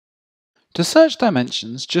To search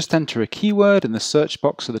dimensions, just enter a keyword in the search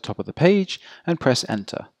box at the top of the page and press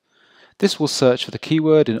Enter. This will search for the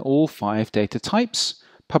keyword in all 5 data types: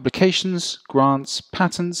 publications, grants,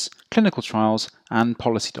 patents, clinical trials, and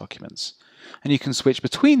policy documents. And you can switch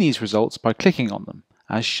between these results by clicking on them,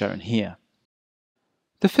 as shown here.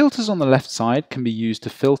 The filters on the left side can be used to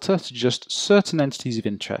filter to just certain entities of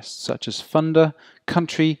interest, such as funder,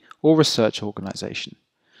 country, or research organization.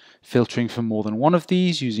 Filtering for more than one of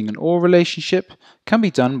these using an OR relationship can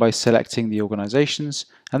be done by selecting the organizations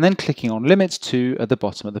and then clicking on Limit To at the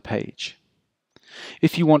bottom of the page.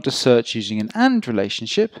 If you want to search using an AND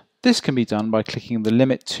relationship, this can be done by clicking the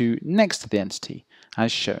Limit To next to the entity,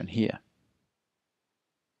 as shown here.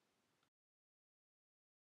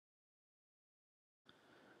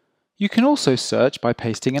 You can also search by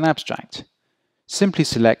pasting an abstract. Simply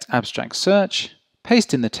select Abstract Search,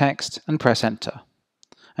 paste in the text, and press Enter.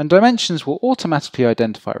 And Dimensions will automatically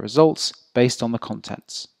identify results based on the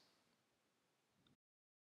contents.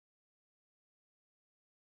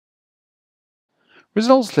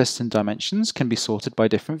 Results lists in Dimensions can be sorted by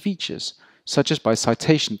different features, such as by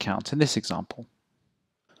citation count in this example.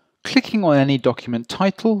 Clicking on any document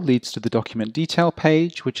title leads to the document detail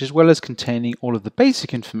page, which, as well as containing all of the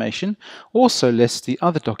basic information, also lists the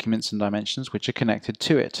other documents and dimensions which are connected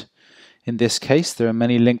to it. In this case, there are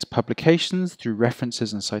many linked publications through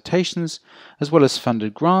references and citations, as well as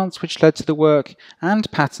funded grants which led to the work,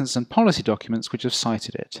 and patents and policy documents which have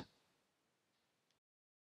cited it.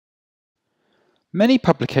 Many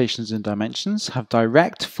publications in Dimensions have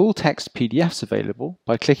direct full-text PDFs available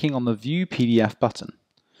by clicking on the View PDF button.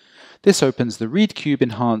 This opens the ReadCube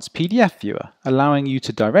Enhanced PDF Viewer, allowing you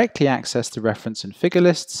to directly access the reference and figure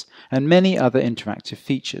lists and many other interactive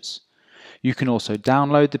features. You can also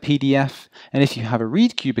download the PDF, and if you have a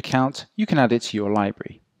ReadCube account, you can add it to your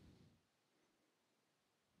library.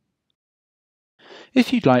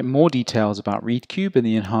 If you'd like more details about ReadCube and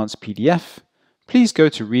the Enhanced PDF, please go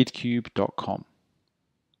to readcube.com.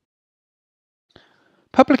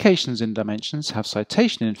 Publications in Dimensions have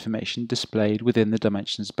citation information displayed within the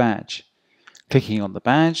Dimensions badge. Clicking on the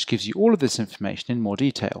badge gives you all of this information in more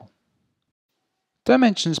detail.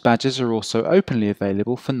 Dimensions badges are also openly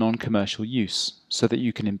available for non-commercial use, so that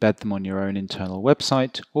you can embed them on your own internal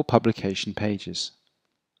website or publication pages.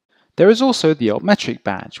 There is also the Altmetric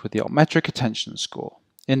badge with the Altmetric Attention Score,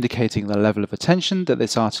 indicating the level of attention that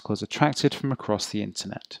this article has attracted from across the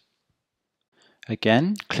internet.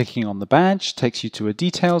 Again, clicking on the badge takes you to a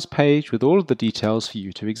details page with all of the details for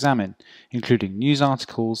you to examine, including news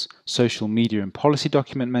articles, social media and policy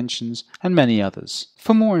document mentions, and many others.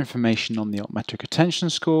 For more information on the Altmetric Attention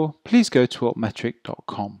Score, please go to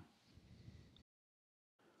altmetric.com.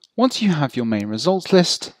 Once you have your main results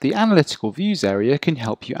list, the Analytical Views area can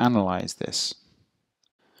help you analyze this.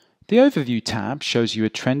 The Overview tab shows you a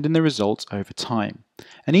trend in the results over time,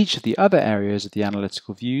 and each of the other areas of the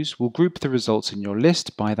Analytical Views will group the results in your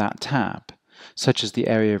list by that tab, such as the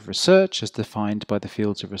area of research as defined by the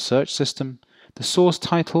fields of research system, the source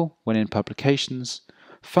title when in publications,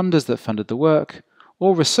 funders that funded the work,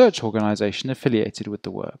 or research organization affiliated with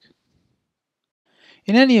the work.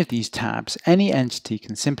 In any of these tabs, any entity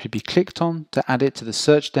can simply be clicked on to add it to the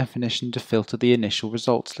search definition to filter the initial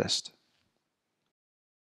results list.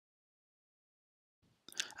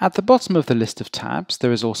 At the bottom of the list of tabs,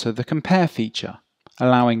 there is also the Compare feature,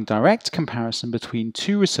 allowing direct comparison between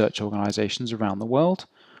 2 research organizations around the world,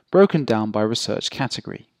 broken down by research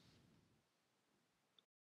category.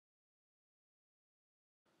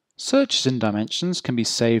 Searches in Dimensions can be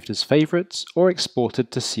saved as favorites or exported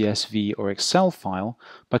to CSV or Excel file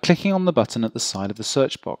by clicking on the button at the side of the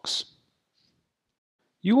search box.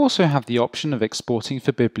 You also have the option of exporting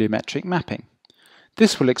for bibliometric mapping.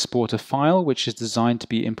 This will export a file which is designed to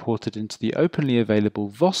be imported into the openly available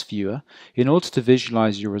VOS viewer in order to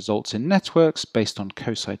visualize your results in networks based on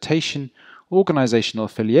co-citation, organizational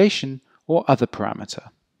affiliation, or other parameter.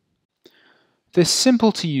 This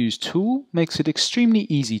simple-to-use tool makes it extremely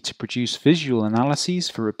easy to produce visual analyses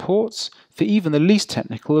for reports for even the least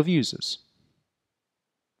technical of users.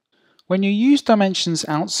 When you use Dimensions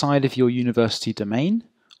outside of your university domain,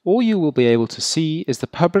 all you will be able to see is the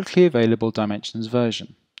publicly available Dimensions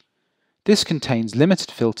version. This contains limited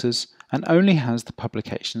filters and only has the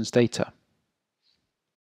publications data.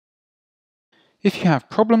 If you have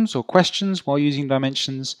problems or questions while using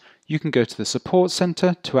Dimensions, you can go to the Support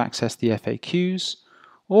Center to access the FAQs,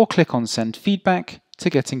 or click on Send Feedback to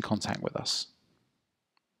get in contact with us.